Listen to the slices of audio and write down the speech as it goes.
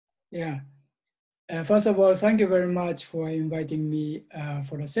Yeah. First of all, thank you very much for inviting me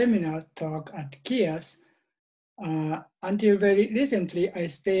for the seminar talk at KIAS. Until very recently, I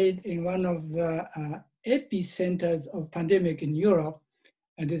stayed in one of the epicenters of pandemic in Europe,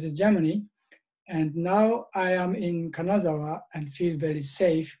 and this is Germany. And now I am in Kanazawa and feel very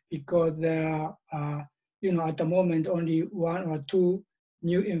safe because there are, at the moment, only 1 or 2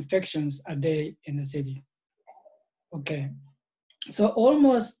 new infections a day in the city. Okay, so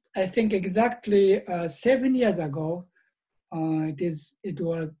almost, I think exactly 7 years ago, it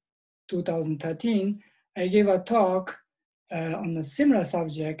was 2013, I gave a talk on a similar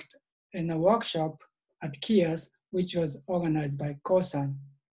subject in a workshop at KIAS, which was organized by Kosan.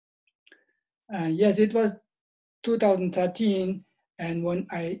 Yes, it was 2013, and when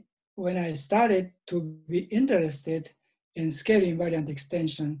I started to be interested in scale invariant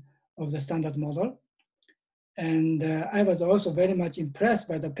extension of the standard model, and I was also very much impressed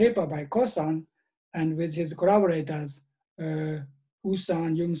by the paper by Kosan and with his collaborators,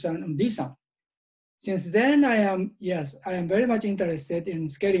 Wu-san, Jung-san, and Lee-san. Since then, I am very much interested in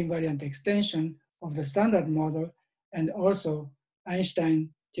scale invariant extension of the standard model and also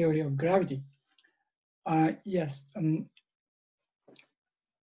Einstein theory of gravity. I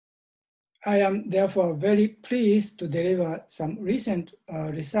am therefore very pleased to deliver some recent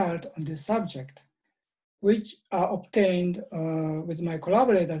result on this subject, which are obtained with my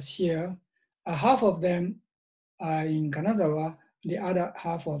collaborators here. Half of them are in Kanazawa, the other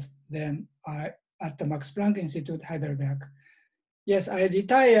half of them are at the Max Planck Institute, Heidelberg. Yes, I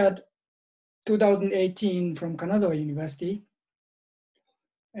retired 2018 from Kanazawa University.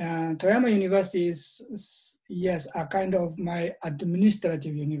 Toyama University is, yes, a kind of my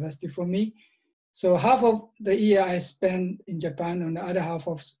administrative university for me. So half of the year I spend in Japan and the other half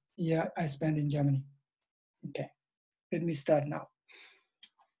of the year I spend in Germany. Okay, let me start now.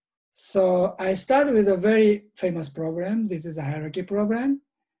 So I start with a very famous program. This is a hierarchy program.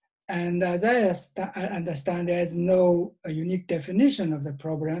 And as I understand, there is no unique definition of the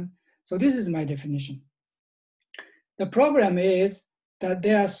program. So this is my definition. The problem is that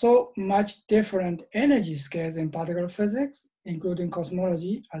there are so much different energy scales in particle physics, including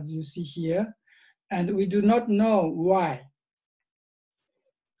cosmology, as you see here, and we do not know why.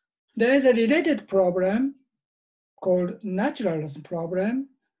 There is a related problem called naturalness problem,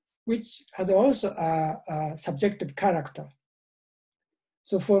 which has also a subjective character.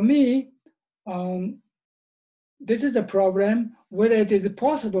 So for me, this is a problem whether it is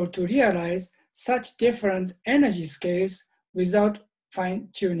possible to realize such different energy scales without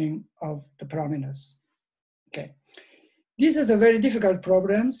fine-tuning of the parameters. Okay, these are the very difficult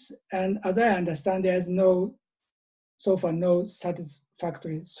problems, and as I understand, there is so far no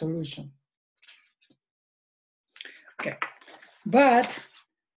satisfactory solution. Okay, but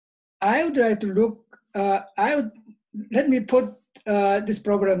I would like to look. Let me put these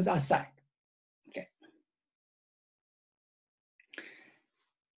problems aside. Okay,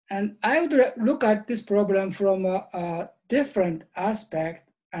 and I would look at this problem from a different aspect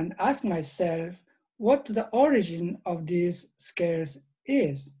and ask myself what the origin of these scales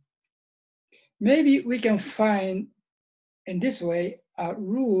is. Maybe we can find in this way a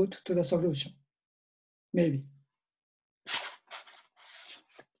route to the solution, maybe.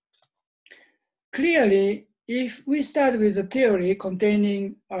 Clearly, if we start with a theory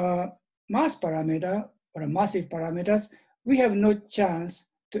containing a mass parameter or a massive parameters, we have no chance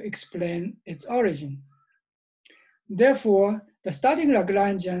to explain its origin. Therefore, the starting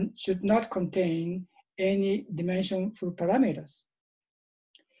Lagrangian should not contain any dimensionful parameters.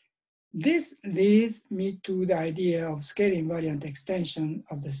 This leads me to the idea of scale invariant extension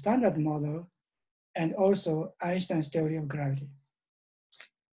of the standard model and also Einstein's theory of gravity.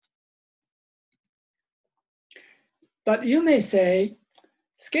 But you may say,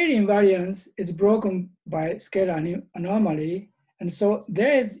 scale invariance is broken by scale anomaly, and so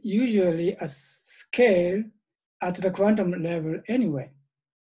there is usually a scale at the quantum level anyway.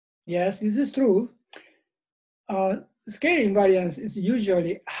 Yes, this is true. Scale invariance is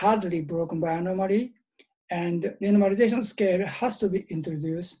usually hardly broken by anomaly, and the normalization scale has to be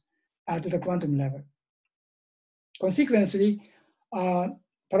introduced at the quantum level. Consequently,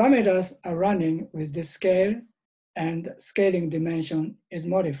 parameters are running with this scale, and scaling dimension is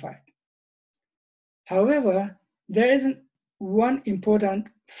modified. However, there is one important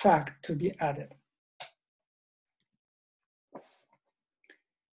fact to be added.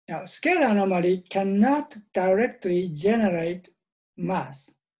 Now, scale anomaly cannot directly generate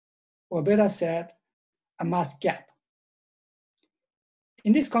mass, or better said, a mass gap.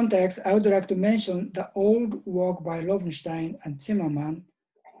 In this context, I would like to mention the old work by Lovenstein and Zimmermann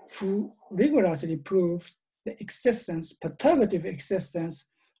who rigorously proved the existence, perturbative existence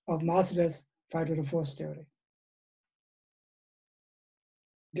of massless vital force theory.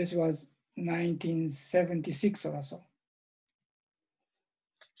 This was 1976 or so.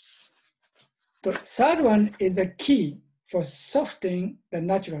 The third one is a key for softening the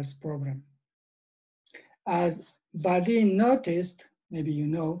naturalist problem. As Badin noticed, maybe you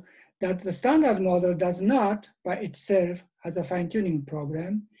know, that the standard model does not by itself has a fine-tuning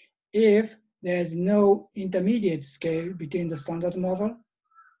problem if there is no intermediate scale between the standard model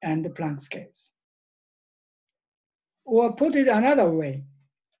and the Planck scales. Or put it another way,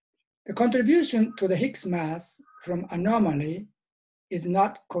 the contribution to the Higgs mass from anomaly is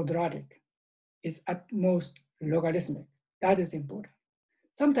not quadratic, it's at most logarithmic. That is important.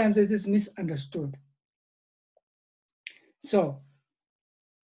 Sometimes this is misunderstood. So,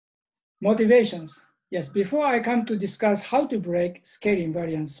 motivations. Yes, before I come to discuss how to break scale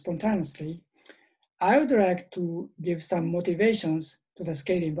invariance spontaneously, I would like to give some motivations to the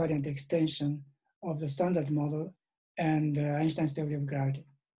scale invariant extension of the standard model and Einstein's theory of gravity,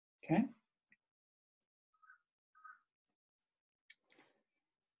 okay?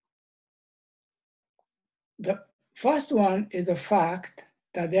 The first one is the fact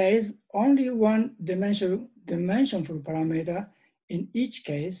that there is only one dimensionful parameter in each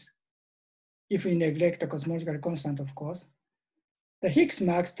case, if we neglect the cosmological constant, of course, the Higgs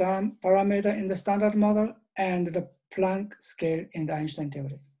max term parameter in the standard model and the Planck scale in the Einstein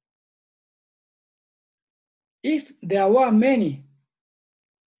theory. If there were many,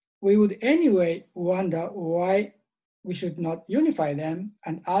 we would anyway wonder why we should not unify them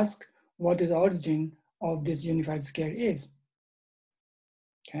and ask what the origin of this unified scale is,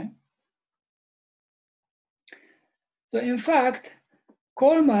 okay? So in fact,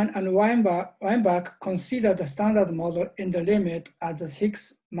 Coleman and Weinbach considered the standard model in the limit as the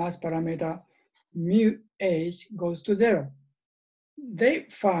Higgs mass parameter mu h goes to 0. They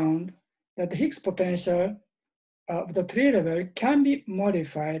found that the Higgs potential of the tree level can be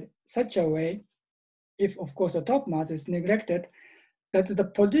modified such a way, if of course the top mass is neglected, that the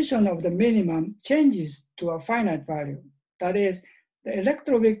position of the minimum changes to a finite value. That is, the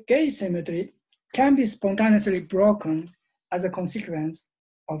electroweak gauge symmetry can be spontaneously broken as a consequence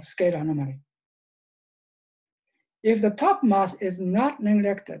of scale anomaly. If the top mass is not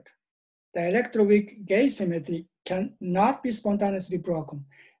neglected, the electroweak gauge symmetry cannot be spontaneously broken.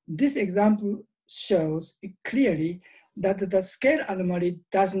 This example shows clearly that the scale anomaly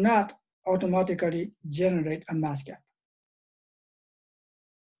does not automatically generate a mass gap.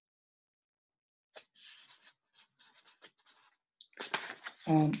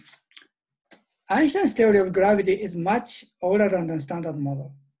 Einstein's theory of gravity is much older than the standard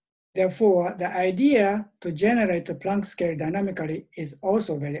model. Therefore, the idea to generate the Planck scale dynamically is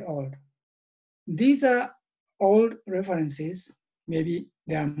also very old. These are old references, maybe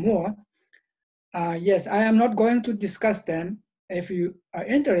there are more. Yes, I am not going to discuss them. If you are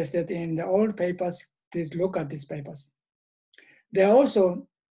interested in the old papers, please look at these papers. There are also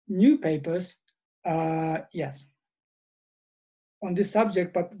new papers, yes, on this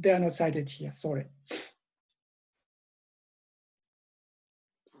subject, but they are not cited here, sorry.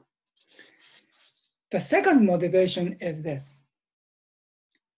 The second motivation is this.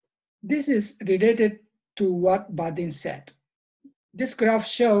 This is related to what Badin said. This graph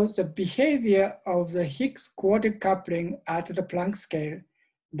shows the behavior of the Higgs quartic coupling at the Planck scale,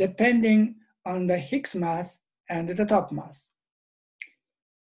 depending on the Higgs mass and the top mass.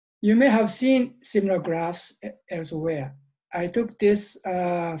 You may have seen similar graphs elsewhere. I took this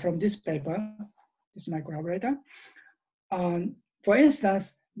from this paper. This is my collaborator. For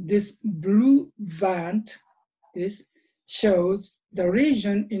instance, this blue band, this shows the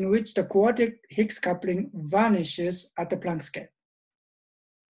region in which the quartic Higgs coupling vanishes at the Planck scale.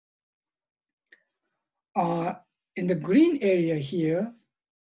 In the green area here,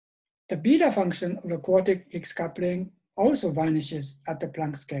 the beta function of the quartic Higgs coupling also vanishes at the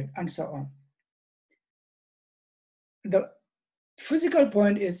Planck scale, and so on. The physical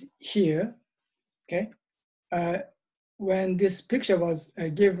point is here, okay? When this picture was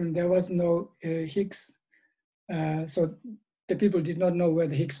given, there was no Higgs, so the people did not know where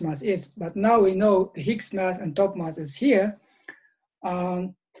the Higgs mass is, but now we know the Higgs mass and top mass is here,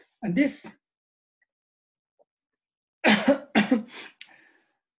 and this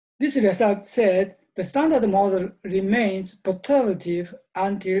this result said the standard model remains perturbative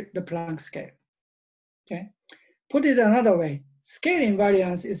until the Planck scale. Okay, put it another way, scale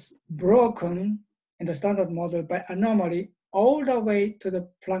invariance is broken in the standard model by anomaly all the way to the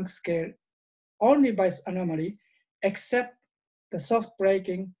Planck scale, only by anomaly, except the soft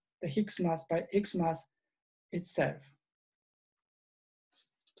breaking the Higgs mass by Higgs mass itself.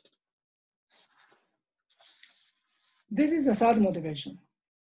 This is the third motivation.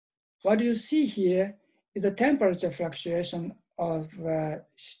 What you see here is a temperature fluctuation of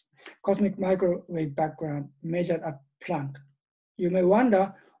cosmic microwave background measured at Planck. You may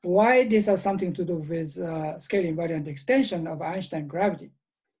wonder why this has something to do with scale invariant extension of Einstein gravity.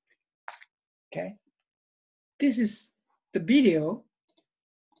 Okay, this is the video.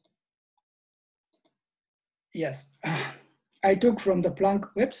 Yes, I took from the Planck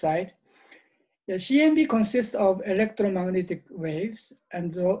website. The CMB consists of electromagnetic waves,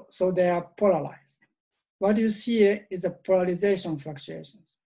 and so they are polarized. What you see here is the polarization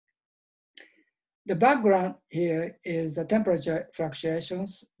fluctuations. The background here is the temperature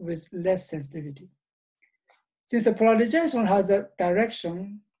fluctuations with less sensitivity. Since the polarization has a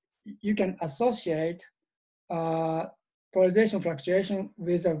direction, you can associate polarization fluctuation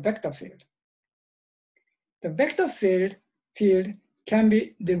with a vector field. The vector field can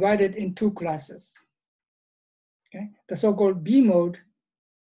be divided in two classes, okay? The so-called B mode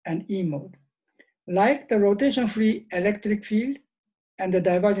and E mode, like the rotation-free electric field and the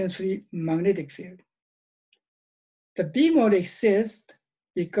divergence-free magnetic field. The B mode exists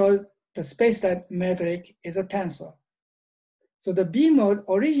because the space-time metric is a tensor. So the B mode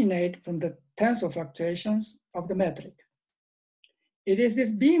originates from the tensor fluctuations of the metric. It is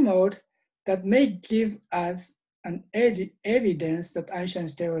this B mode that may give us an evidence that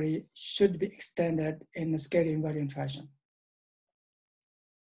Einstein's theory should be extended in a scale invariant fashion.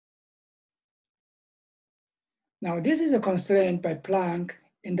 Now, this is a constraint by Planck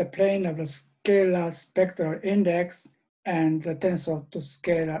in the plane of the scalar spectral index and the tensor to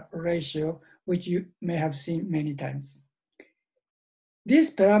scalar ratio, which you may have seen many times.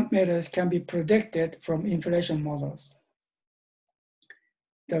 These parameters can be predicted from inflation models.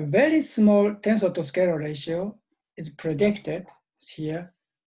 The very small tensor to scalar ratio is predicted here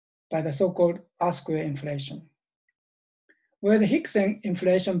by the so-called R-square inflation, where the Higgs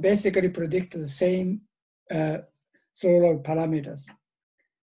inflation basically predicts the same slow parameters.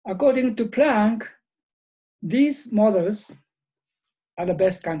 According to Planck, these models are the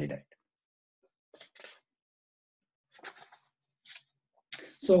best candidate.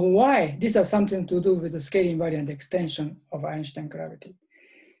 So why? This has something to do with the scale invariant extension of Einstein gravity.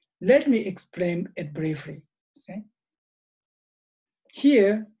 Let me explain it briefly. Okay?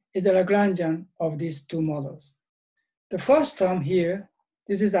 Here is a Lagrangian of these two models. The first term here,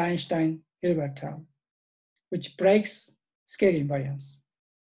 this is Einstein-Hilbert term, which breaks scale invariance.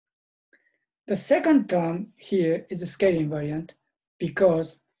 The second term here is a scale invariant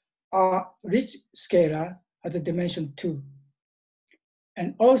because our rich scalar has a dimension 2.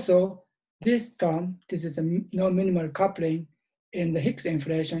 And also this term, this is a non-minimal coupling in the Higgs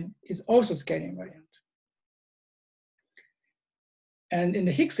inflation, is also scale invariant. And in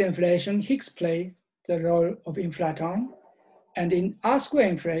the Higgs inflation, Higgs plays the role of inflaton. And in R-square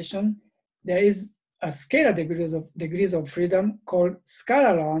inflation, there is a scalar degrees of freedom called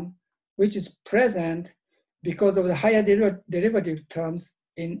scalaron, which is present because of the higher derivative terms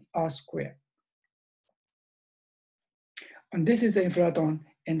in R-square. And this is the inflaton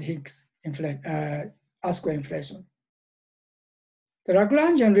in Higgs R-square inflation. The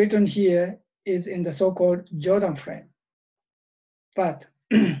Lagrangian written here is in the so-called Jordan frame. But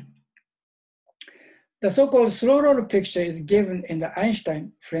the so-called slow roll picture is given in the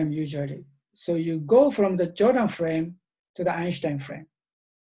Einstein frame usually. So you go from the Jordan frame to the Einstein frame.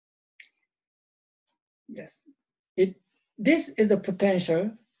 Yes, this is the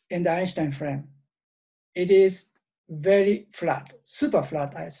potential in the Einstein frame. It is very flat, super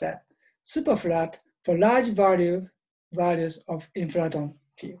flat, I said. Super flat for large values of inflaton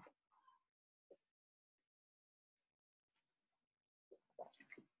field.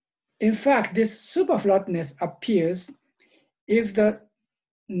 In fact, this super flatness appears if the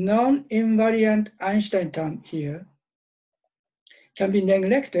non-invariant Einstein term here can be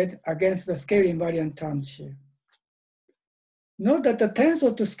neglected against the scale invariant terms here. Note that the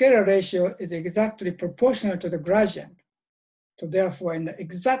tensor to scalar ratio is exactly proportional to the gradient. So therefore,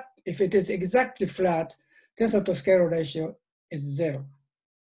 if it is exactly flat, tensor to scalar ratio is 0.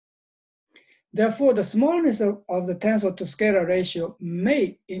 Therefore, the smallness of the tensor to scalar ratio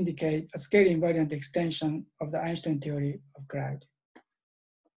may indicate a scale invariant extension of the Einstein theory of gravity.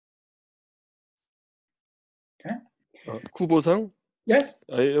 Okay? Kubo-san? Yes?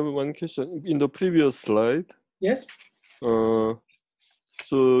 I have one question. In the previous slide, yes. So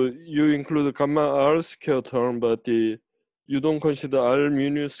you include gamma R square term, but you don't consider R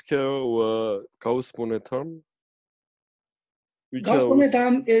mu square or Gauss-Bonnet term? Gauss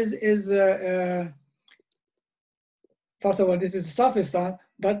momentum is first of all, this is surface time,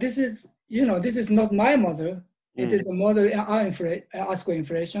 but this is, this is not my model. It is a model R square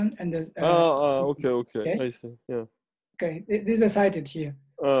inflation, and okay, I see. Yeah. Okay, these are cited here.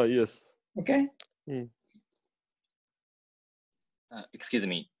 Yes. Okay. Excuse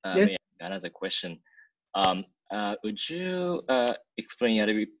me. Yes. Another question. Would you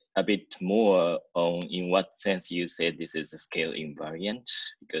explain a bit more on in what sense you said this is a scale invariant?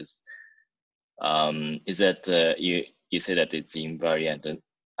 Because is that you say that it's invariant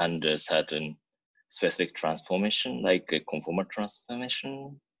under certain specific transformation, like a conformal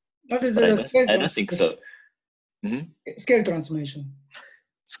transformation? What is I don't think so. Scale transformation.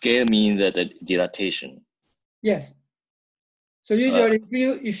 Scale means that dilatation. Yes. So usually,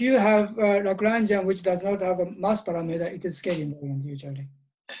 if you have Lagrangian which does not have a mass parameter, it is scale invariant usually.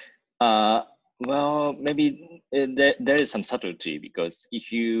 Well, maybe there is some subtlety, because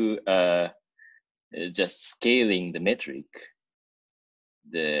if you just scaling the metric,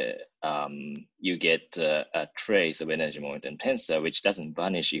 you get a trace of energy momentum tensor which doesn't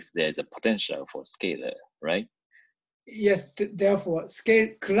vanish if there's a potential for scalar, right? Yes, therefore,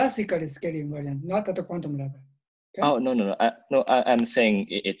 classically scale invariant, not at the quantum level. Okay? Oh, no, I'm saying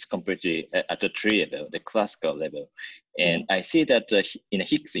it's completely at the tree level, the classical level. And I see that in a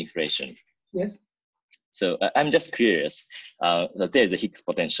Higgs inflation. Yes. So I'm just curious that there's a Higgs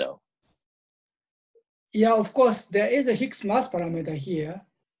potential. Yeah, of course, there is a Higgs mass parameter here,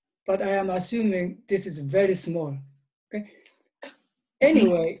 but I am assuming this is very small. Okay.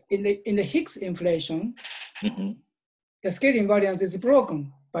 Anyway, in the Higgs inflation, the scale invariance is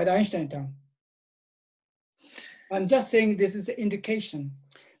broken by the Einstein term. I'm just saying this is an indication.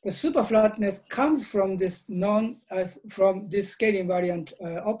 The superflatness comes from this from this scale invariant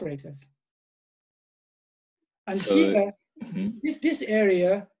operators. And so, here, in this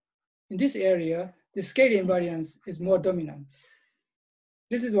area, the scale invariance is more dominant.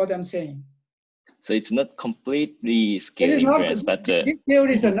 This is what I'm saying. So it's not completely scale invariance, but these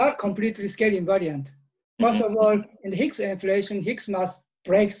theories are not completely scale invariant. First of all, in the Higgs inflation, Higgs mass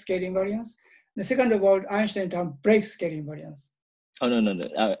breaks scale invariance. The second of all, Einstein term breaks scale invariance. Oh, no.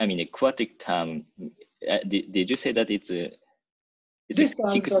 I mean, the quartic term, did you say that it's a... This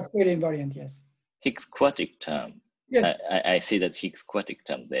term is a scale invariant, yes. Higgs quartic term. Yes. I see that Higgs quartic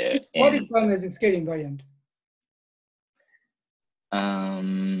term there. Quartic term is a scale invariant.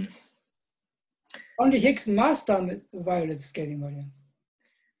 Only Higgs mass term violates scale invariance.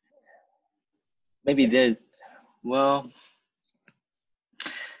 Maybe there, well,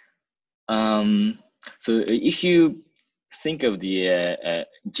 so if you think of the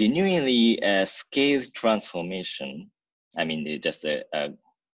genuinely scale transformation, I mean, just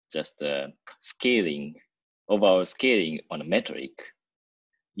scaling, overall scaling on a metric,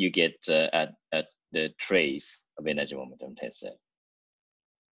 you get at the trace of energy momentum tensor,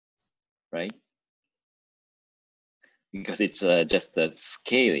 right? Because it's just a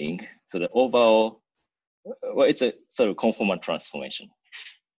scaling, so the overall, well, it's a sort of conformal transformation.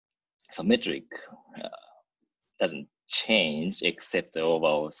 So metric doesn't change except the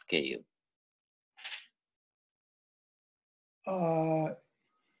overall scale.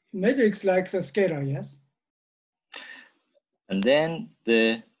 Metrics like the scalar, yes. And then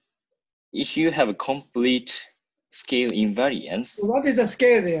if you have a complete scale invariance. So what is the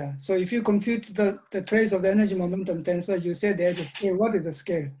scale there? So if you compute the trace of the energy momentum tensor, you say there's a scale. What is the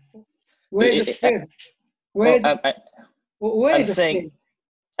scale? Where is the scale?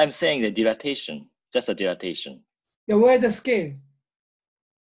 I'm saying the dilatation, just a dilatation. Yeah, where is the scale?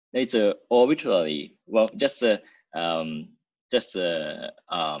 It's a arbitrary, well,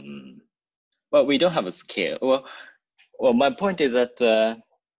 well, we don't have a scale. Well, my point is that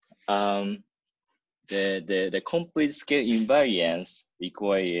the complete scale invariance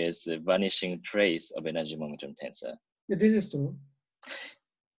requires a vanishing trace of energy momentum tensor. Yeah, this is true.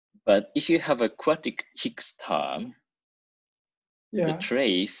 But if you have a quartic Higgs term, the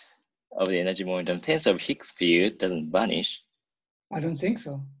trace of the energy momentum tensor of Higgs field doesn't vanish. I don't think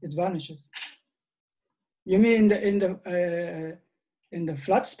so. It vanishes. You mean in the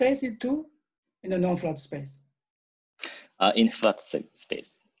flat space too? In the non-flat space? In flat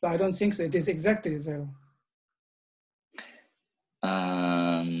space. So I don't think so. It is exactly zero.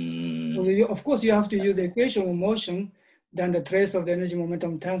 Well, of course, you have to use the equation of motion. Then the trace of the energy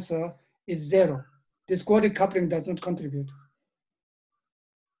momentum tensor is zero. This quartic coupling does not contribute.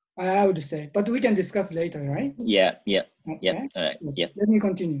 I would say, but we can discuss later, right? Yeah. Okay. Let me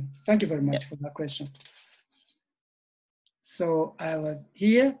continue. Thank you very much for that question. So I was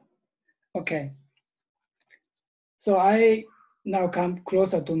here. Okay. So I now come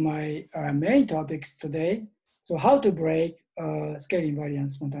closer to my main topics today. So how to break scale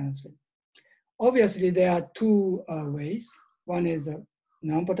invariance spontaneously. Obviously, there are two ways. One is a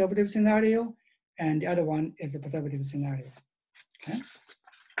non-perturbative scenario, and the other one is a perturbative scenario. Okay.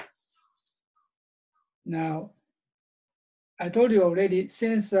 Now, I told you already,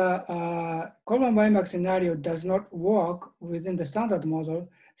 since Coleman-Weimark scenario does not work within the standard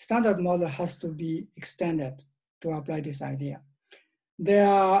model has to be extended to apply this idea. There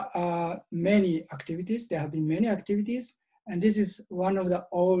are many activities, there have been many activities, and this is one of the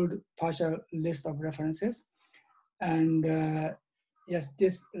old partial list of references. And yes,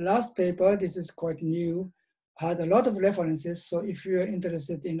 this last paper, this is quite new, has a lot of references. So if you're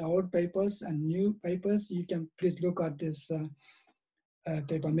interested in old papers and new papers, you can please look at this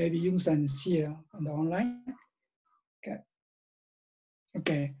paper. Maybe Jung-san is here on the online. Okay.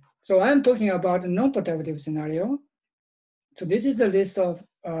 Okay, so I'm talking about a non-perturbative scenario. So this is a list of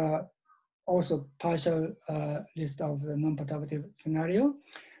also partial list of the non-perturbative scenario.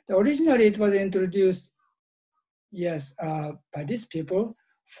 Originally, it was introduced, yes, by these people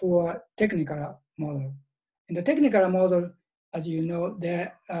for technical model. In the technical model, as you know,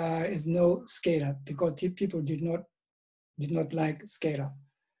 there is no scalar because people did not like scalar.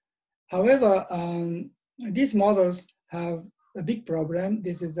 However, these models have a big problem.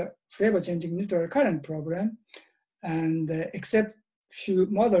 This is a flavor changing neutral current problem, and except few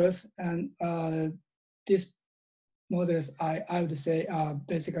models, and these models I would say are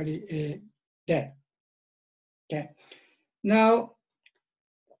basically dead. Okay. Now,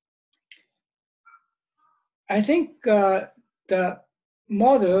 I think the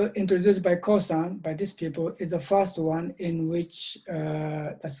model introduced by Kosan, by these people, is the first one in which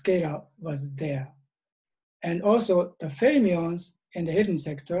the scalar was there. And also the fermions in the hidden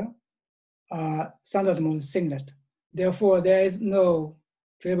sector are standard model singlet. Therefore, there is no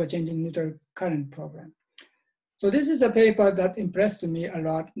flavor changing neutral current problem. So this is a paper that impressed me a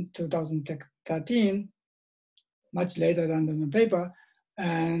lot in 2013, much later than the paper.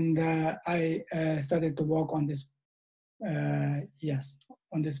 And I started to work on this,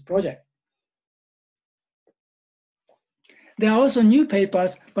 on this project. There are also new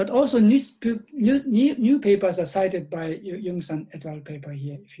papers, but also new papers are cited by Jung-san et al. Paper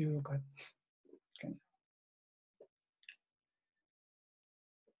here, if you look at. Okay.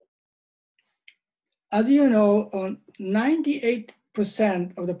 As you know,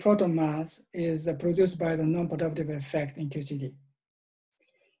 98% of the proton mass is produced by the non-perturbative effect in QCD.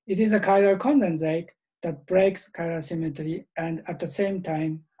 It is a chiral condensate that breaks chiral symmetry and at the same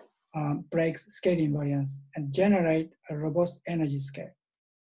time breaks scale invariance and generate a robust energy scale.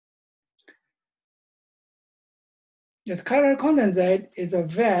 This chiral condensate is a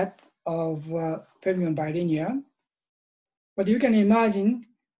web of fermion bilinear, but you can imagine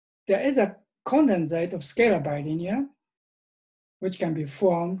there is a condensate of scalar bilinear, which can be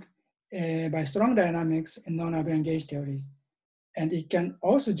formed by strong dynamics in non-abelian gauge theories. And it can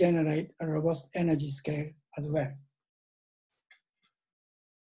also generate a robust energy scale as well.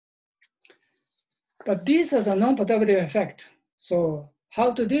 But this is a non-perturbative effect. So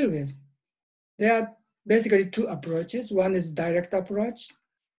how to deal with? There are basically two approaches. One is direct approach.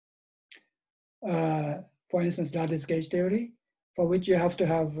 For instance, lattice gauge theory, for which you have to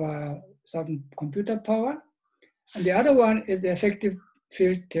have certain computer power. And the other one is the effective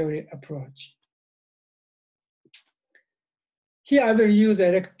field theory approach. Here I will use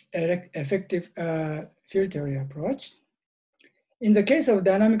effective field theory approach. In the case of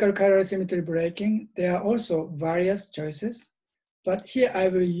dynamical chiral symmetry breaking, there are also various choices, but here I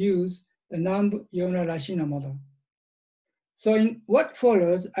will use the Nambu-Yonah-Rashina model. So in what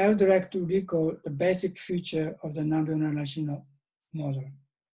follows, I would like to recall the basic feature of the Nambu-Yonah-Rashina model.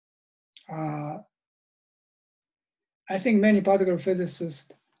 I think many particle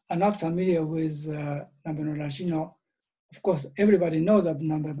physicists are not familiar with Nambu-Yonah-Rashina. Of course, everybody knows of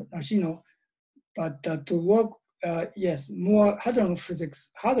Nambu-Yonah-Rashina, but to work, yes, more hadron physics,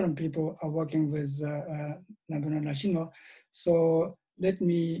 hadron people are working with Nambu-Yonah-Rashina. So let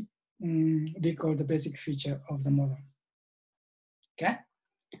me recall the basic feature of the model. Okay.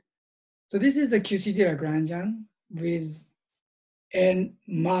 So this is a QCD Lagrangian with n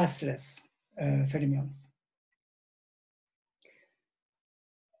massless fermions.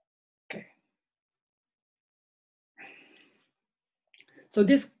 Okay. So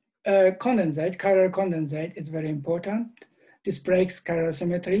this condensate, chiral condensate, is very important. This breaks chiral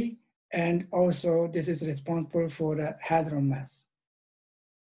symmetry, and also this is responsible for the hadron mass.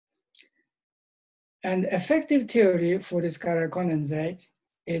 And effective theory for this chiral condensate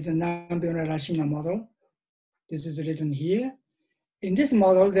is a Nambu-Yonah-Rashina model. This is written here. in this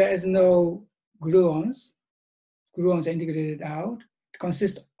model, there is no gluons. Gluons are integrated out. It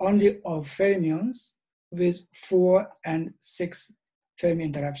consists only of fermions with 4 and 6 fermi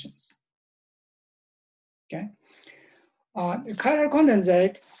interactions. Okay. The chiral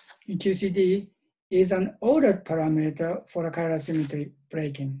condensate in QCD is an ordered parameter for a chiral symmetry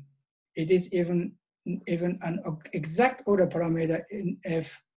breaking. It is even an exact order parameter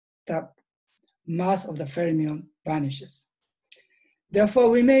if the mass of the fermion vanishes. Therefore,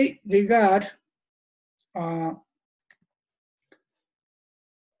 we may regard the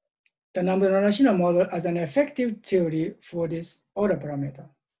number-rational model as an effective theory for this order parameter.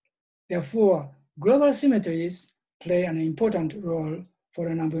 Therefore, global symmetries play an important role for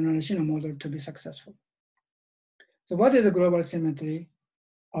a number-rational model to be successful. So what is the global symmetry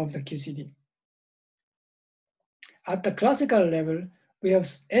of the QCD? At the classical level, we have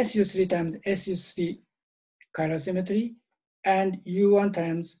SU3 times SU3 chiral symmetry and U1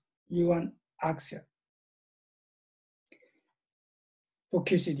 times U1 axial for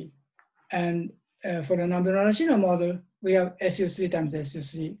QCD. And for the number-rational model, we have SU3 times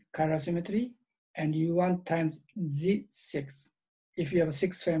SU3 chiral symmetry and U1 times Z6 if you have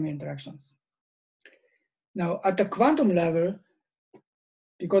 6 Fermi interactions. Now, at the quantum level,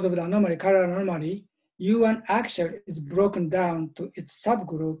 because of the anomaly, chiral anomaly, U1 axial is broken down to its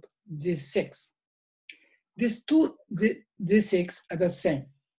subgroup Z6. These two Z6 are the same.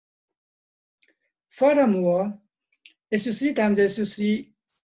 Furthermore, SU3 times SU3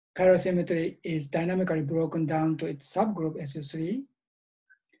 chiral symmetry is dynamically broken down to its subgroup SU3.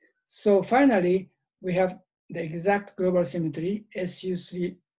 So finally, we have the exact global symmetry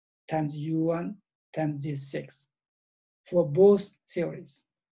SU3 times U1 times Z6 for both theories.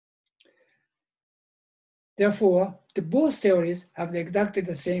 Therefore, both theories have exactly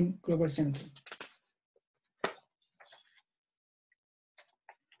the same global symmetry.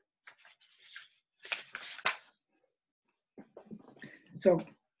 So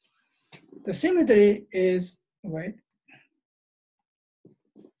the symmetry is, wait.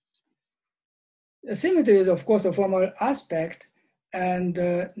 The symmetry is, of course, a formal aspect. And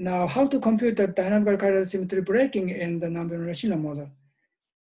now how to compute the dynamical chiral symmetry breaking in the number-rational model?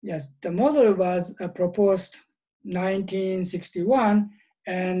 Yes, the model was proposed 1961,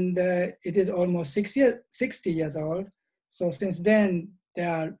 and it is almost 60 years old. So since then,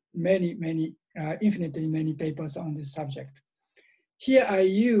 there are infinitely many papers on this subject. Here I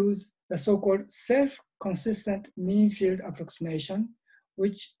use the so-called self-consistent mean field approximation,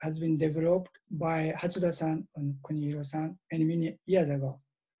 which has been developed by Hatsuda-san and Kunihiro-san many years ago.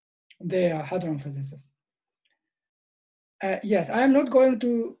 They are hadron physicists. Yes, I am not going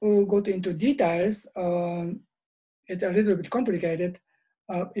to go into details. It's a little bit complicated.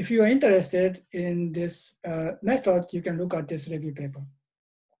 If you are interested in this method, you can look at this review paper.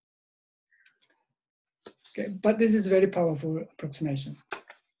 Okay, but this is very powerful approximation.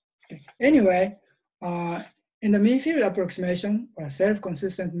 Okay. Anyway, in the mean field approximation, or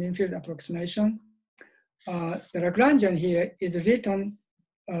self-consistent mean field approximation, the Lagrangian here is written,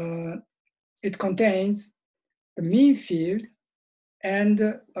 it contains the mean field and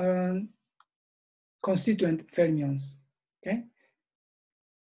constituent fermions, okay?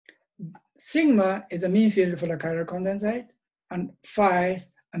 Sigma is a mean field for the chiral condensate, and phi is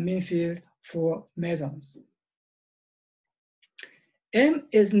a mean field for mesons. M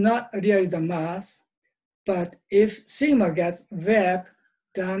is not really the mass, but if sigma gets Webb,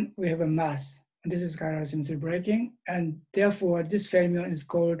 then we have a mass. And this is chiral symmetry breaking, and therefore this fermion is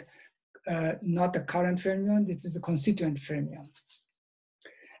called not the current fermion, this is a constituent fermion.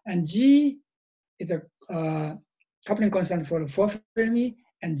 And G is a coupling constant for the 4 Fermi,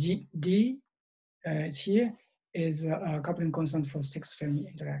 and D is here, is a coupling constant for 6 Fermi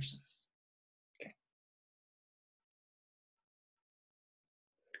interactions. Okay.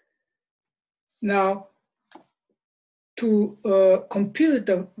 Now, to compute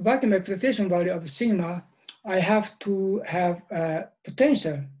the vacuum excitation value of sigma, I have to have a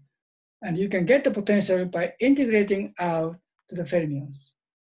potential. And you can get the potential by integrating out to the fermions.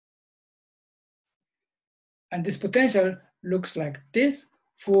 And this potential looks like this.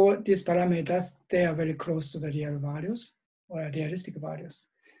 For these parameters, they are very close to the real values or realistic values.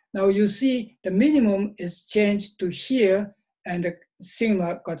 Now you see the minimum is changed to here, and the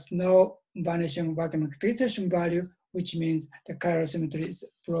sigma got no vanishing vacuum excitation value, which means the chiral symmetry is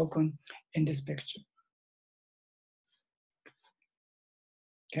broken in this picture.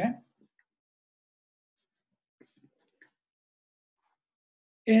 Okay.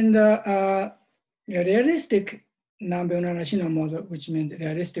 In the realistic non-rational model, which means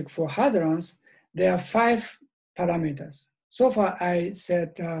realistic for hadrons, there are 5 parameters. So far, I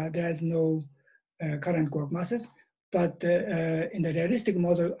said there is no current quark masses, but in the realistic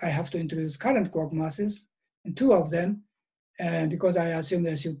model, I have to introduce current quark masses, and 2 of them, because I assume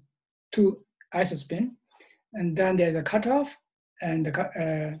there's 2 isospin, and then there's a cutoff and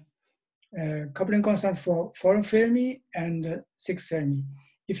the coupling constant for 4 Fermi and 6 Fermi.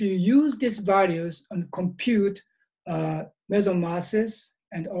 If you use these values and compute meson masses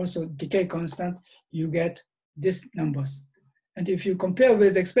and also decay constant, you get these numbers. And if you compare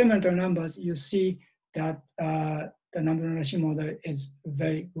with experimental numbers, you see that the number machine model is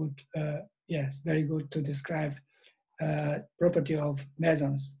very good. Yes, very good to describe property of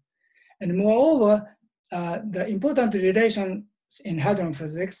mesons. And moreover, the important relation in hadron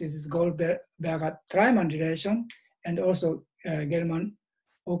physics is Goldberger-Treiman relation, and also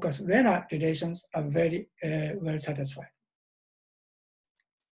Gell-Mann-Okas-Renner relations are very well satisfied.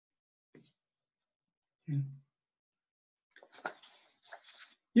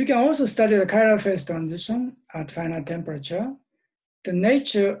 You can also study the chiral phase transition at finite temperature. The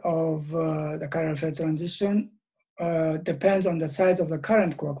nature of the chiral phase transition depends on the size of the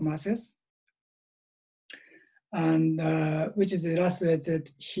current quark masses, and which is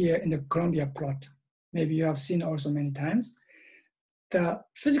illustrated here in the Columbia plot. Maybe you have seen also many times. The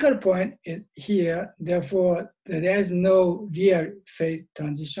physical point is here, therefore there is no real phase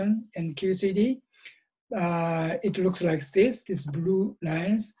transition in QCD. It looks like this, these blue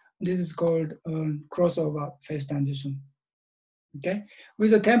lines. This is called crossover phase transition, okay?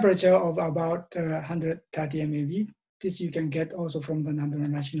 With a temperature of about 130 MeV. This you can get also from the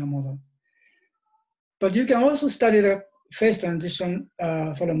non-perturbative model. But you can also study the phase transition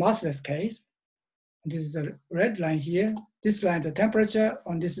for the massless case. This is the red line here. This line, the temperature,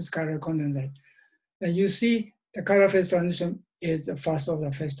 and this is chiral condensate. And you see the chiral phase transition is the first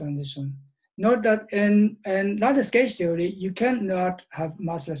order phase transition. Note that in lattice gauge theory, you cannot have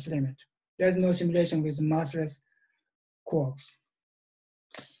massless limit. There's no simulation with massless quarks.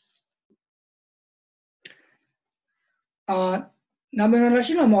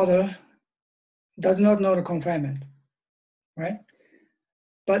 Non-perturbative model does not know the confinement, right?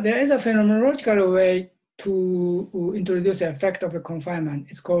 But there is a phenomenological way to introduce the effect of the confinement.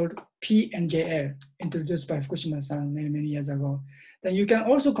 It's called PNJL, introduced by Fukushima-san many, many years ago. Then you can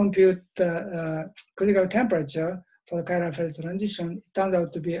also compute the critical temperature for the chiral phase transition. It turns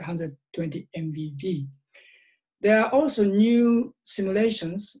out to be 120 MeV. There are also new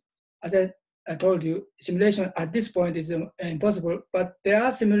simulations. As I told you, simulation at this point is impossible, but there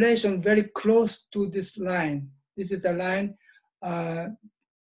are simulations very close to this line. This is a line,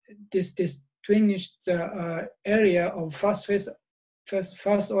 this distinguished area of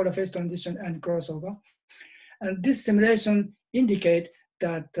first order phase transition and crossover. And this simulation indicate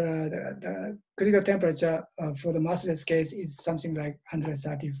that the critical temperature for the massless case is something like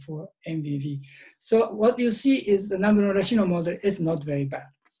 134 MeV. So what you see is the non-perturbative model is not very bad.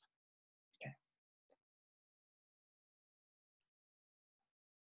 Okay.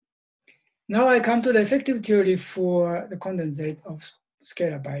 Now I come to the effective theory for the condensate of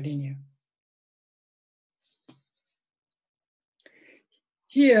scalar bilinear.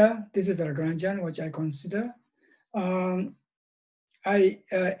 Here, this is the Lagrangian, which I consider.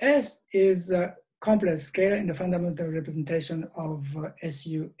 S is a complex scalar in the fundamental representation of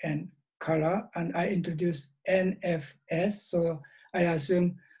SU and color, and I introduce NFS, so I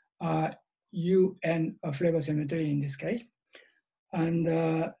assume UN flavor symmetry in this case. And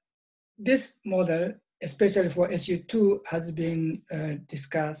this model, especially for SU2, has been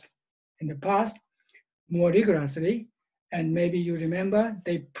discussed in the past more rigorously, and maybe you remember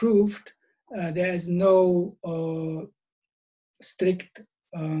they proved there is no strict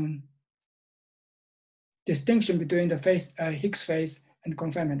distinction between the phase, Higgs phase and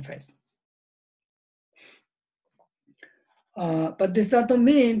confinement phase. But this does not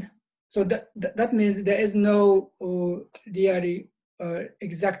mean, so that means there is no really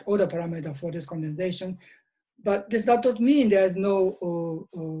exact order parameter for this condensation, but this does not mean there is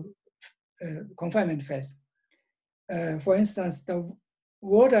no confinement phase. For instance, the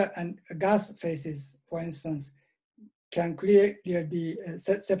water and gas phases, for instance, can clearly be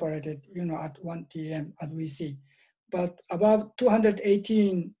separated, at 1 TeM as we see. But above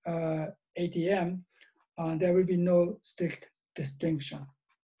 218 ATM, there will be no strict distinction.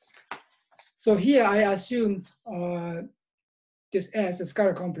 So here I assume this S, the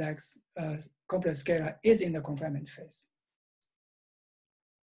scalar complex scalar, is in the confinement phase.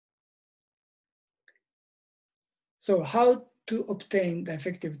 So how to obtain the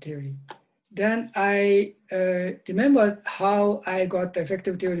effective theory? Then I remembered how I got the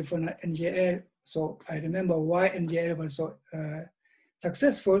effective theory for NGL So I remember why NGL was so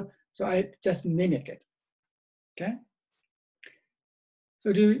successful, so I just mimic it, okay?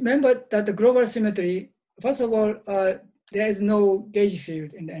 So do you remember that the global symmetry, first of all, there is no gauge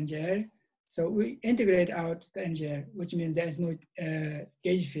field in the NGL. So we integrate out the NGL, which means there is no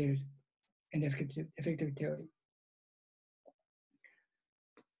gauge field in the effective theory.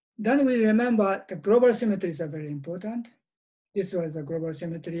 Then we remember the global symmetries are very important. This was a global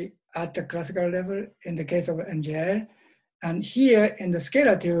symmetry at the classical level in the case of NGL. And here in the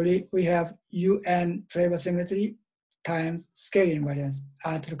scalar theory, we have UN flavor symmetry times scale invariance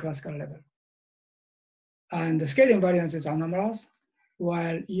at the classical level. And the scale invariance is anomalous,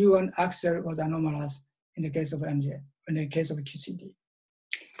 while UN axial was anomalous in the case of NGL, in the case of QCD.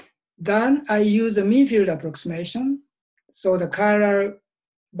 Then I use the mean field approximation. So the chiral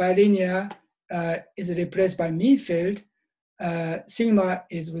bilinear is replaced by mean field. Sigma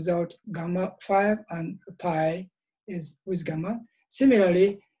is without gamma 5 and pi is with gamma.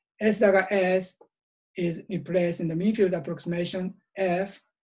 Similarly, S dagger S is replaced in the mean field approximation F.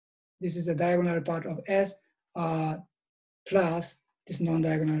 This is the diagonal part of S plus this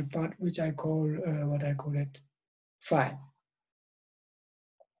non-diagonal part, which I call what I call it phi.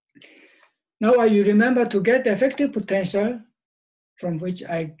 Now you remember to get the effective potential from which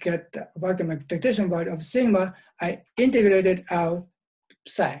I get the vacuum expectation value of sigma, I integrated out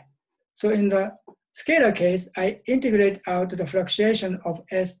psi. So in the scalar case, I integrate out the fluctuation of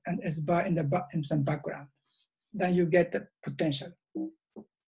S and S bar in some background. Then you get the potential.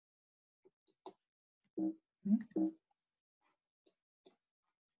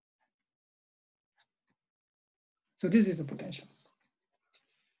 So this is the potential.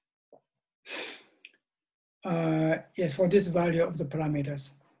 Yes, for this value of the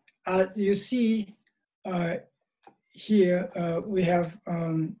parameters. As you see here, we have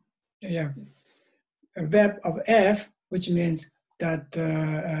a web of F, which means that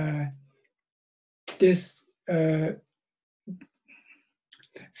this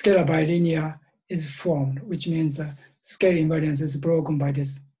scalar bilinear is formed, which means the scale invariance is broken by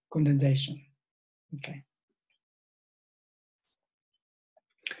this condensation. Okay.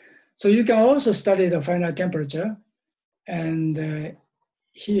 So you can also study the final temperature, and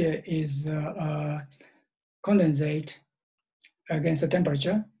here is condensate against the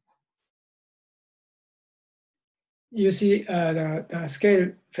temperature. You see the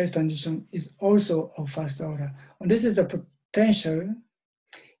scale phase transition is also of first order. And this is the potential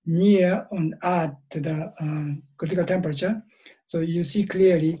near and at the critical temperature. So you see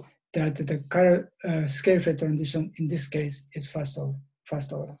clearly that the current scale phase transition in this case is first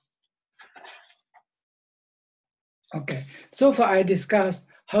order. Okay, so far I discussed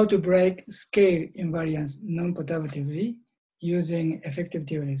how to break scale invariance non-perturbatively using effective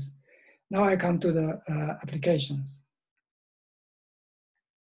theories. Now I come to the applications.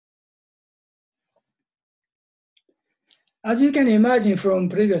 As you can imagine from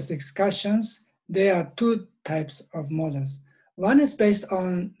previous discussions, there are two types of models. One is based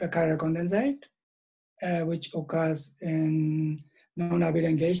on the chiral condensate, which occurs in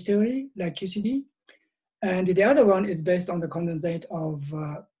non-abelian gauge theory, like QCD. And the other one is based on the condensate of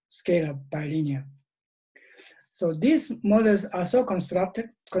scalar bilinear. So these models are so constructed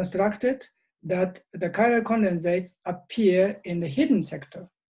that the chiral condensates appear in the hidden sector.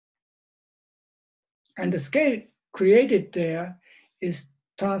 And the scale created there is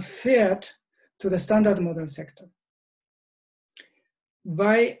transferred to the standard model sector.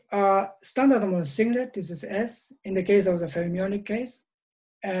 By standard model singlet, this is S, in the case of the fermionic case,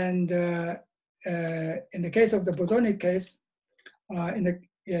 and in the case of the bosonic case, in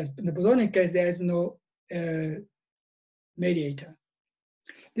the bosonic case, there is no mediator.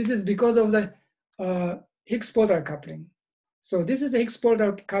 This is because of the Higgs-Polar coupling. So this is the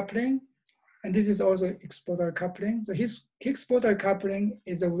Higgs-Polar coupling, and this is also Higgs-Polar coupling. So Higgs-Polar coupling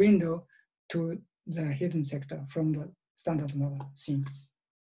is a window to the hidden sector from the standard model scene.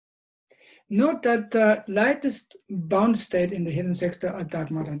 Note that the lightest bound state in the hidden sector are dark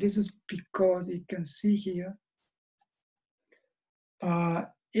matter. This is because you can see here,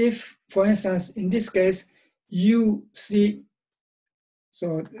 if, for instance, in this case, U3,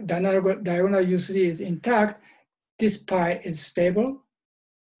 so diagonal U3 is intact, this pi is stable,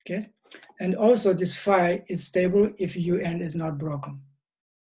 okay? And also this phi is stable if UN is not broken.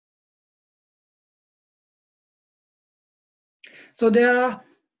 So there are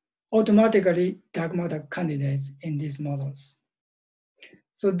automatically dark matter candidates in these models.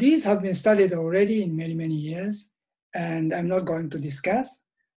 So these have been studied already in many, many years, and I'm not going to discuss,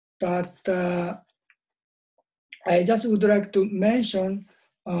 but I just would like to mention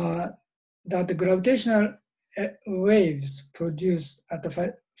that the gravitational waves produced at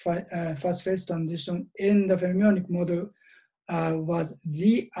the first phase transition in the fermionic model was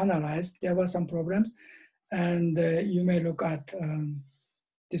reanalyzed. There were some problems, and you may look at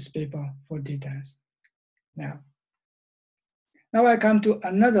this paper for details. Now I come to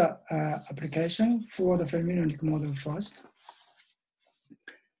another application for the fermionic model first.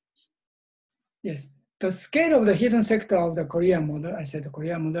 Yes, the scale of the hidden sector of the Korean model, I said the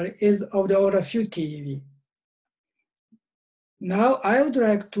Korean model, is of the order few TeV. Now I would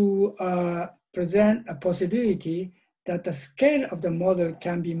like to present a possibility that the scale of the model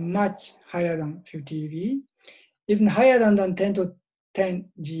can be much higher than few TeV, even higher than 10 to 10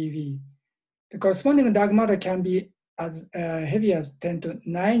 GeV. The corresponding dark matter can be as heavy as 10 to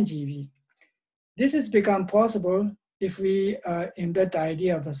 9 GeV. This has become possible if we embed the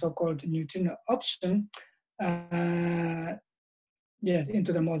idea of the so-called neutrino option into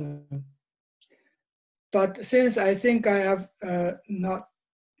the model. But since I think I have not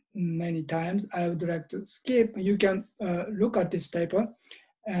many times, I would like to skip. You can look at this paper,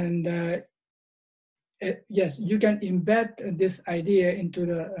 and yes, you can embed this idea into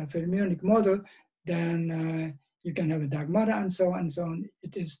the fermionic model. Then you can have a dark matter and so on and so on.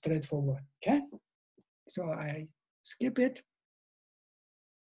 It is straightforward. Okay, so I skip it.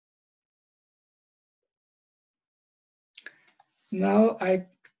 Now I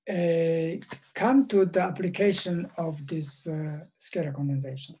come to the application of this scalar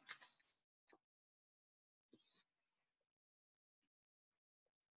condensation.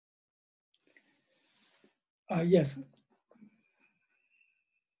 Yes,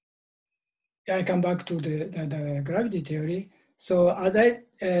 I come back to the gravity theory. So as I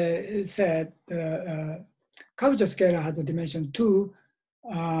said, curvature scalar has a dimension 2.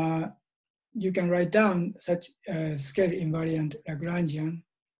 You can write down such scale invariant Lagrangian,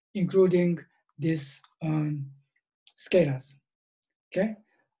 including these scalars. Okay,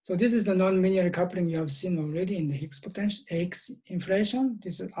 so this is the non-linear coupling you have seen already in the Higgs potential, Higgs inflation.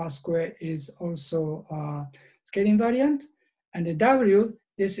 This is R square is also scale invariant, and the W,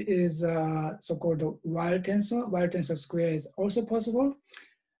 this is so-called wild tensor. Wild tensor square is also possible.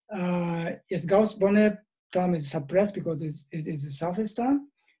 Yes, Gauss-Bonnet term is suppressed because it is a surface term,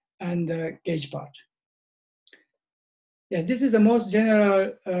 and gauge part. Yes, this is the most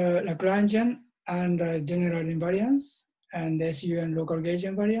general Lagrangian and general invariance, and SUN local gauge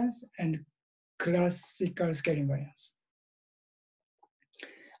invariance, and classical scale invariance.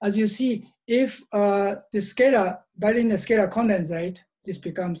 As you see, if the scalar, varying the scalar condensate, this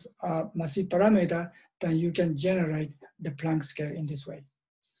becomes a massive parameter, then you can generate the Planck scale in this way.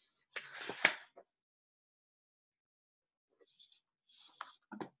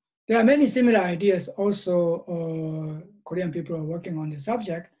 There are many similar ideas also. Korean people are working on the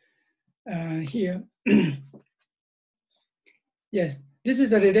subject here. Yes, this is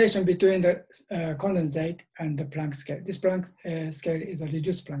the relation between the condensate and the Planck scale. This Planck scale is a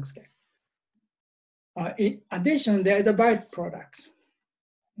reduced Planck scale. In addition, there is a byproduct.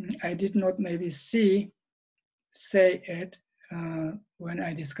 I did not maybe say it when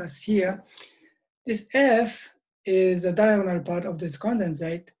I discuss here. This F is a diagonal part of this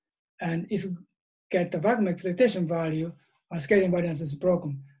condensate, and if you get the vacuum excitation value, our scale invariance is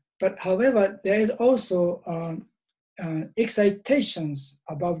broken. But however, there is also excitations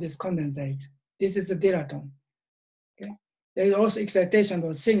above this condensate. This is a dilaton. Okay? There is also excitation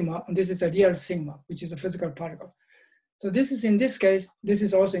of sigma, and this is a real sigma, which is a physical particle. So this is in this case, this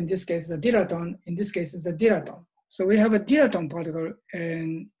is also in this case a dilaton, in this case it's a dilaton. So we have a dilaton particle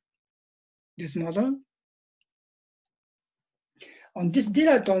in this model. And this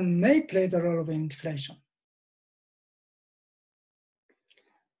dilaton may play the role of inflation.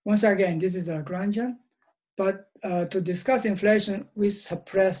 Once again, this is a Lagrangian, but to discuss inflation, we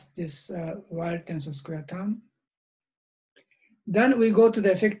suppress this wild tensor square term. Then we go to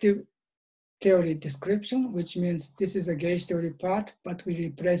the effective theory description, which means this is a gauge theory part, but we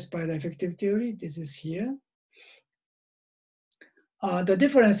replace by the effective theory. This is here. The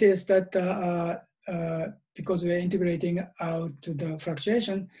difference is that because we are integrating out to the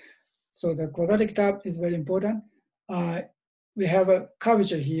fluctuation, so the quadratic term is very important. We have a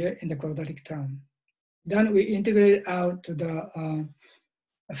curvature here in the quadratic term. Then we integrate out to the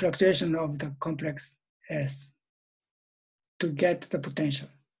fluctuation of the complex S to get the potential.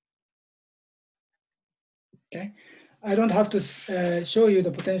 Okay, I don't have to show you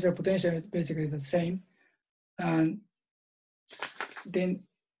the potential. Potential is basically the same. And then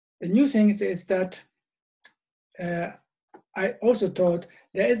the new thing is that I also thought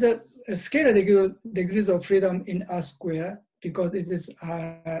there is a scalar degrees of freedom in R square because it is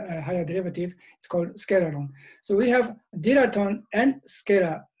a higher derivative, it's called scalaron. So we have dilaton and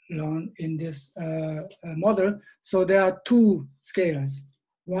scalaron in this model. So there are two scalars.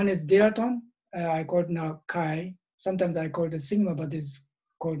 One is dilaton, I call it now chi. Sometimes I call it sigma, but it's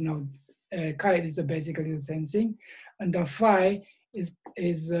called now chi is basically the same thing. And the phi is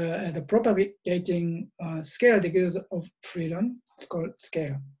the propagating scalar degrees of freedom. It's called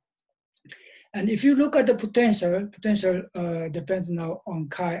scalar. And if you look at the potential depends now on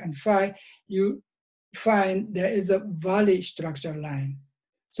chi and phi, you find there is a valley structure line.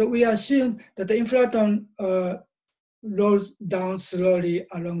 So we assume that the inflaton rolls down slowly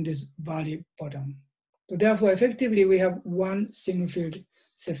along this valley bottom. So therefore, effectively, we have one single field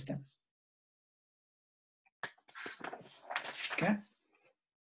system. Okay.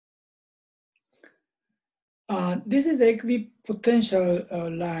 This is a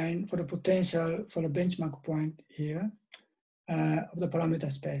equipotential line for the potential for the benchmark point here of the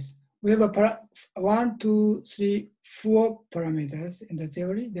parameter space. We have a 1, 2, 3, 4 parameters in the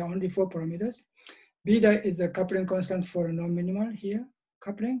theory. There are only 4 parameters. Beta is a coupling constant for a non-minimal here,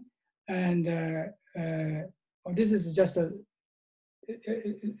 coupling. And this is just a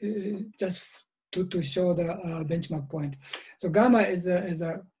to show the benchmark point. So gamma is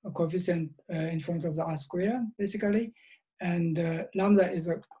a coefficient in front of the R square, basically. And lambda is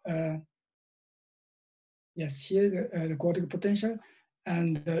yes, here the quartic potential.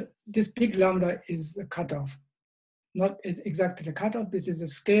 And this big lambda is a cutoff. Not exactly the cutoff, this is a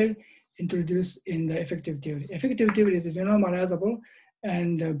scale introduced in the effective theory. Effective theory is renormalizable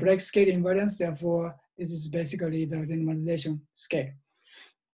and breaks scale invariance, therefore this is basically the renormalization scale.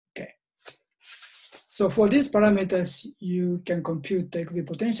 Okay. So for these parameters, you can compute the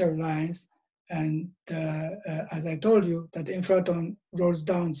equipotential lines, and as I told you, that the inflaton rolls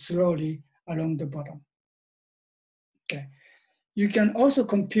down slowly along the bottom. Okay. You can also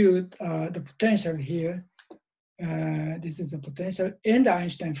compute the potential here. This is the potential in the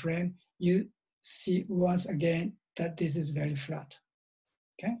Einstein frame. You see once again that this is very flat.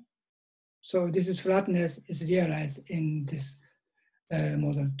 Okay, so this is flatness is realized in this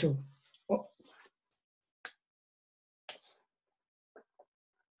model too. Oh.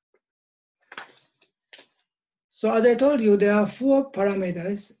 So as I told you, there are 4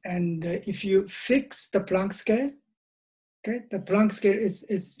 parameters, and if you fix the Planck scale, okay, the Planck scale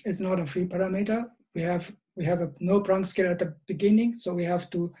is not a free parameter. We have no Planck scale at the beginning, so we have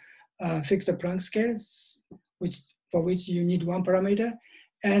to fix the Planck scales, for which you need 1 parameter,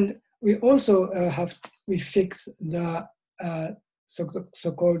 and we also we fix the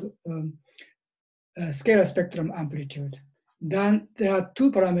so-called scalar spectrum amplitude. Then there are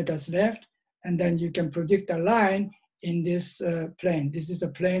 2 parameters left, and then you can predict a line in this plane. This is the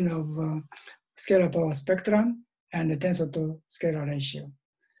plane of scalar power spectrum and the tensor to scalar ratio.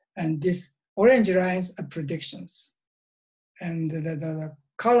 And these orange lines are predictions. And the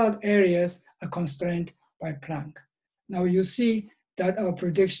colored areas are constrained by Planck. Now you see that our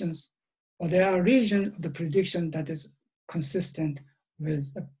predictions, or there are regions of the prediction that is consistent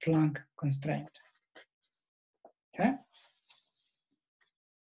with a Planck constraint. Okay?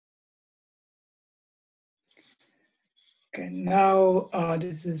 Okay, now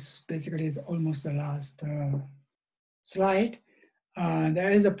this is basically almost the last slide.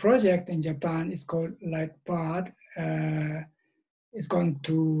 There is a project in Japan, it's called LightPath. It's going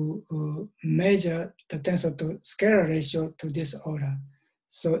to measure the tensor to scalar ratio to this order.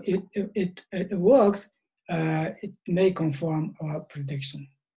 So it works, it may confirm our prediction.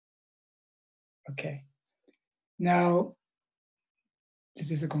 Okay, now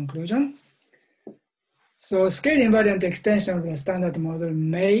this is the conclusion. So scale invariant extension of the standard model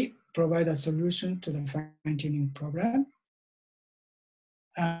may provide a solution to the fine-tuning problem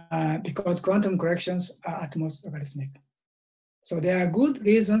because quantum corrections are at most logarithmic. So there are good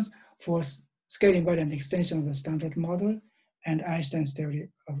reasons for scale invariant extension of the standard model and Einstein's theory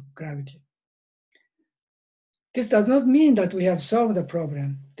of gravity. This does not mean that we have solved the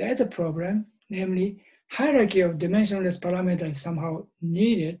problem. There is a problem, namely hierarchy of dimensionless parameters is somehow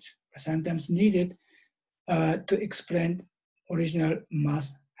needed, or sometimes needed, to explain original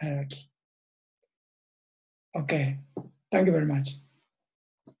mass hierarchy. Okay, thank you very much.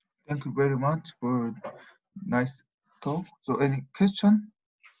 Thank you very much for nice talk. So any question?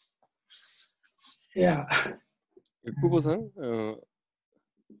 Yeah. Kubo-san,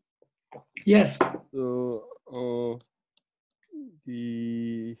 Yes.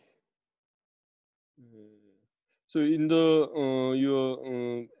 So in the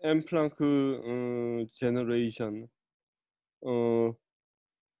your M Planck generation,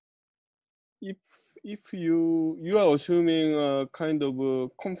 if you are assuming a kind of a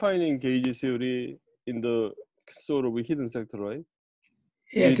confining gauge theory in the sort of hidden sector, right?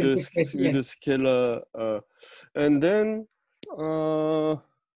 Yes, With in the this case, with the scalar, and then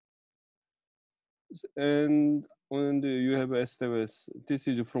and you have SWS. This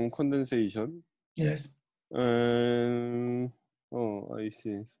is from condensation. yes. And oh, I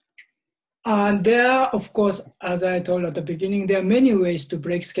see. And there are, of course, as I told at the beginning, there are many ways to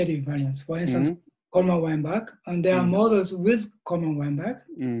break scalar invariance. For instance, Coleman-Weinberg, and there are models with Coleman-Weinberg.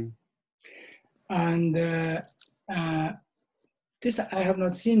 And this I have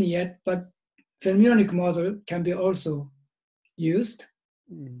not seen yet, but fermionic model can be also used.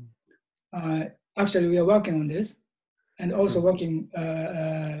 Actually, we are working on this and also working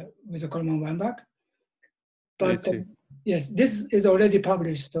with the Coleman-Weinberg. But yes, this is already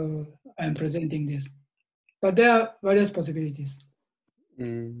published, so I'm presenting this. But there are various possibilities.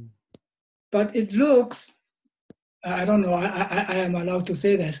 But it looks, I don't know, I am allowed to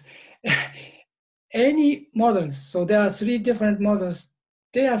say this. Any models, so there are 3 different models,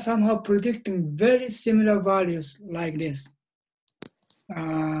 they are somehow predicting very similar values like this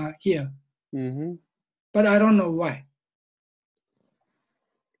here. But I don't know why.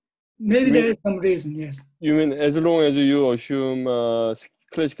 Maybe there is some reason, yes. You mean as long as you assume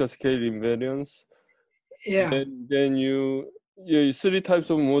classical scale invariance? Yeah. Then you 3 types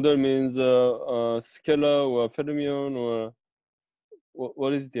of model means scalar or fermion or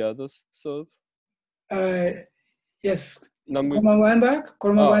what is the other sort? Yes. Coleman-Weinberg.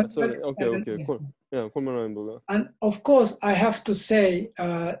 Sorry. Okay. Yes. Cool. Yeah, Coleman-Weinberg. And of course, I have to say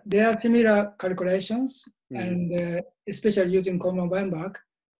there are similar calculations, and especially using Coleman-Weinberg.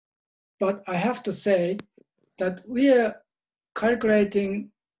 But I have to say that we are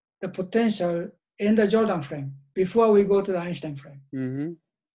calculating the potential in the Jordan frame before we go to the Einstein frame.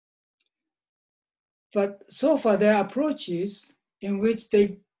 But so far, there are approaches in which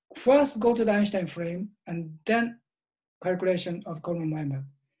they first go to the Einstein frame and then calculation of Coleman-Weinberg.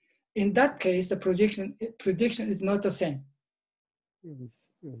 In that case, the prediction is not the same.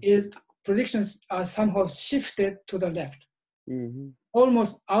 Predictions are somehow shifted to the left,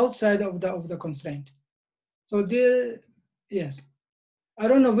 almost outside of the constraint. So yes, I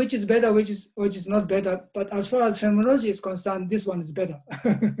don't know which is better, which is not better. But as far as phenomenology is concerned, this one is better.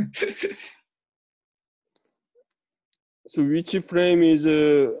 So which frame is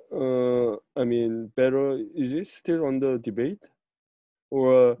better? Is it still under debate?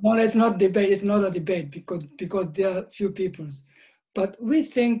 Or no, it's not debate. It's not a debate because there are few peoples, but we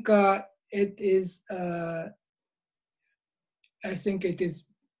think it is. I think it is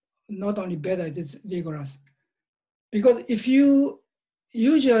not only better; it is rigorous. Because if you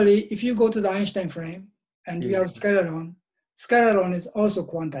go to the Einstein frame and you have scaleron is also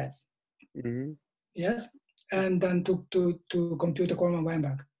quantized. Yes, and then to compute the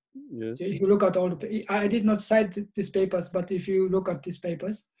Coleman-Weinberg. Yes. If you look at all I did not cite these papers, but if you look at these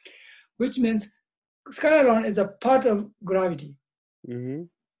papers, which means scaleron is a part of gravity.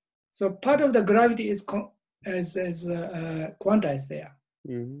 So part of the gravity is quantized there.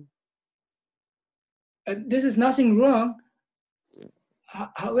 This is nothing wrong.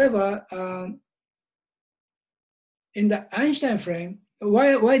 However, in the Einstein frame,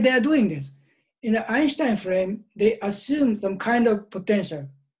 why they are doing this? In the Einstein frame, they assume some kind of potential.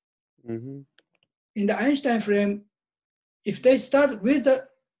 In the Einstein frame, if they start with the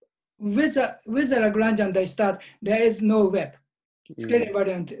Lagrangian, there is no web. Scale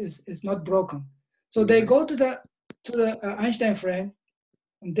invariant is not broken. So they go to the Einstein frame,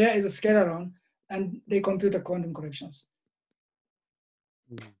 and there is a scaleron, and they compute the quantum corrections.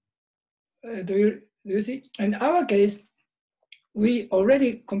 Do you see? In our case, we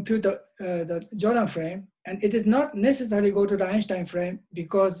already compute the Jordan frame, and it is not necessary go to the Einstein frame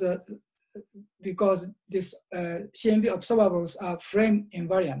because this CMB observables are frame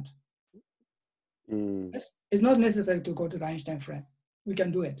invariant. It's not necessary to go to the Einstein frame. We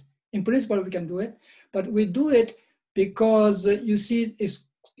can do it. In principle, we can do it, but we do it because you see it's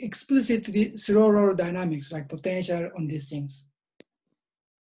explicitly slow roll dynamics, like potential on these things.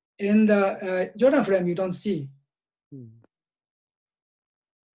 In the Jordan frame, you don't see.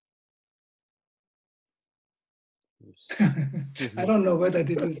 I don't know whether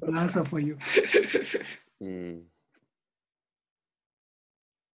this is an answer for you.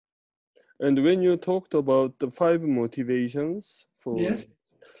 And when you talked about the 5 motivations for, yes,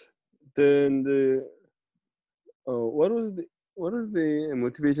 then what was the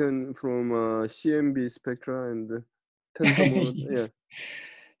motivation from CMB spectra and tensor mode? yes.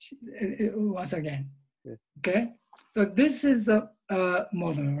 Once again, okay. So this is a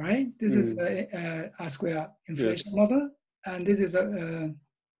model, right? This is a R-square inflation Yes. model, and this is a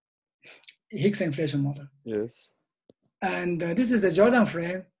Higgs inflation model. Yes. And this is the Jordan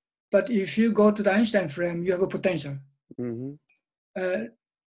frame, but if you go to the Einstein frame, you have a potential.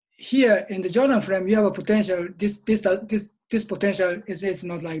 Here in the Jordan frame, you have a potential. This potential is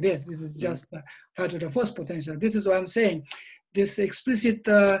not like this. This is just 5 to the 4th potential. This is what I'm saying. This explicit,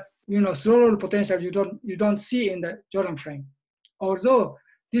 slow roll potential you don't see in the Jordan frame, although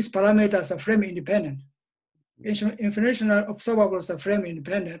these parameters are frame independent. Informational observables are frame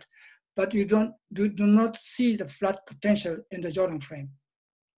independent, but you do not see the flat potential in the Jordan frame.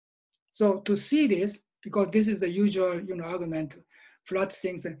 So to see this, because this is the usual argument, flat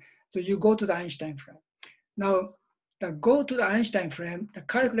things, so you go to the Einstein frame. Now, go to the Einstein frame, the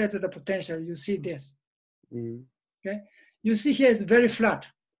calculate the potential, you see this. Okay, you see here it's very flat.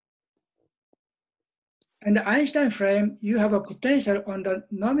 In the Einstein frame, you have a potential on the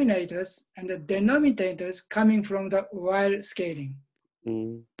nominators and the denominators coming from the wild scaling.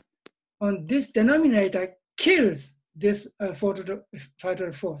 On this denominator kills this 4 to the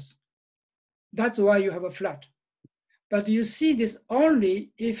 4th. That's why you have a flat. But you see this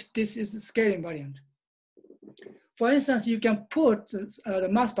only if this is a scale invariant. For instance, you can put the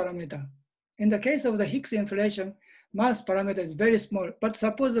mass parameter. In the case of the Higgs inflation, mass parameter is very small, but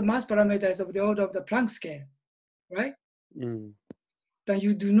suppose the mass parameter is of the order of the Planck scale, right? Then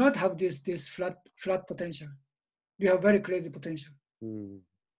you do not have this flat potential. You have very crazy potential.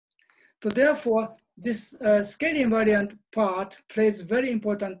 So therefore, this scale invariant part plays very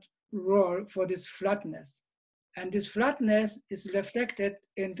important role for this flatness. And this flatness is reflected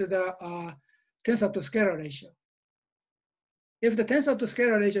into the tensor to scalar ratio. If the tensor to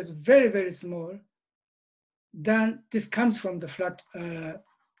scalar ratio is very, very small, then this comes from the flat, the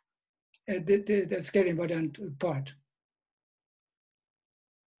scale invariant part.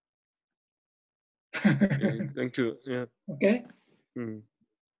 Thank you. Yeah. Okay.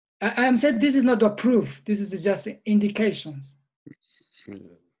 I am saying this is not a proof. This is just indications.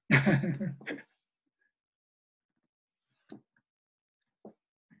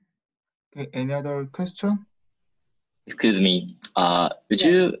 Okay, any other question? Excuse me. Would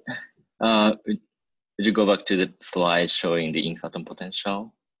you go back to the slide showing the inflaton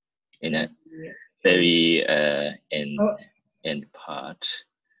potential in a very end part?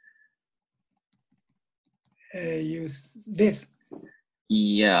 Use this.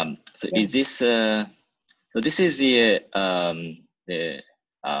 Yeah. So is this? So this is the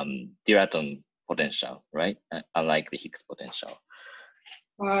Diraton potential, right? Unlike the Higgs potential.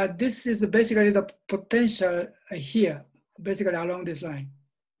 This is basically the potential here, basically along this line.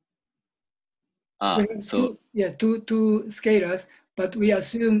 So two scalars, but we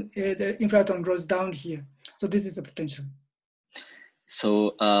assume the inflaton goes down here. So this is the potential.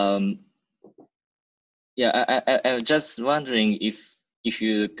 So yeah, I was just wondering if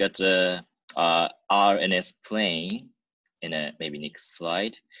you got a R and S plane in a maybe next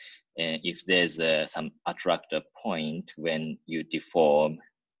slide, and if there's some attractor point when you deform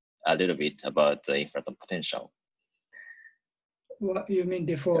a little bit about the inflaton potential. What you mean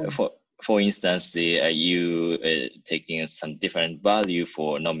deform? For instance, you taking some different value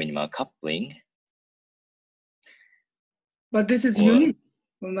for non-minimal coupling. But this is unique.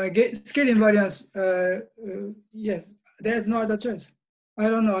 When my scale invariance, yes, there's no other choice. I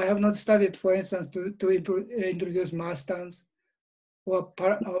don't know. I have not studied, for instance, to introduce mass terms or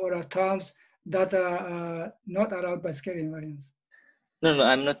terms that are not allowed by scale invariance. No,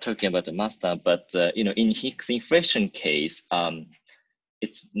 I'm not talking about the mass term, but in Higgs inflation case,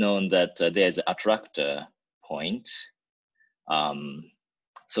 it's known that there's an attractor point.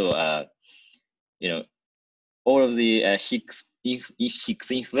 So all of the Higgs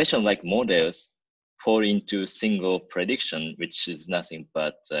inflation-like models fall into single prediction, which is nothing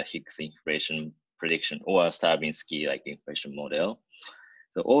but Higgs inflation prediction or Stravinsky-like inflation model.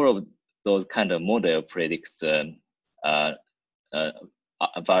 So all of those kind of model predicts a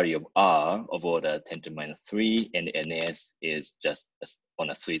value of R of order 10 to the -3, and the NS is just on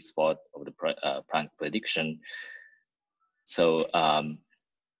a sweet spot of the Planck prediction. So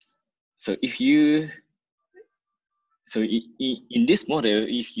so if you in this model,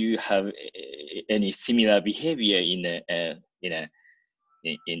 if you have any similar behavior in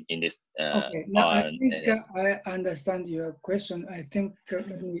this okay, now I think I understand your question. I think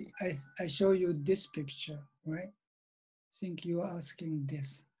I show you this picture, right? I think you are asking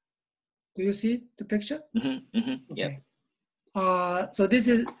this. Do you see the picture? Okay. Yeah. So this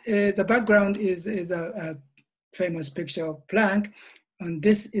is the background is a famous picture of Planck, and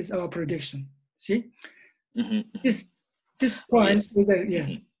this is our prediction. See, This point yes. is a,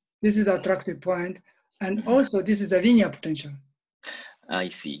 yes, this is attractive point, and also this is a linear potential. I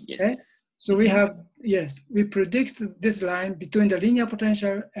see. Yes. Okay? Yes. So we have, yes, we predict this line between the linear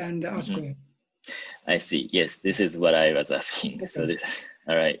potential and the R square. I see. Yes, this is what I was asking. Okay. So this,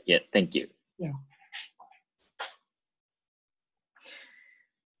 all right. Yeah, thank you. Yeah.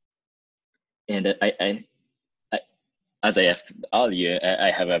 And I as I asked earlier,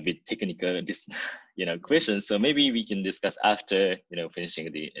 I have a bit technical, question. So maybe we can discuss after,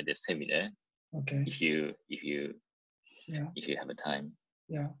 finishing the seminar. Okay. If you Yeah. if you have a time.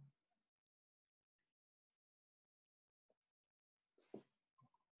 Yeah.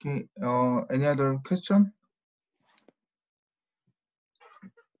 Okay. Any other question?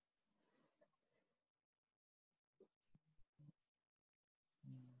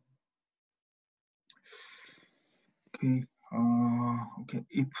 Okay. Okay.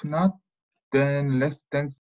 If not, then let's thank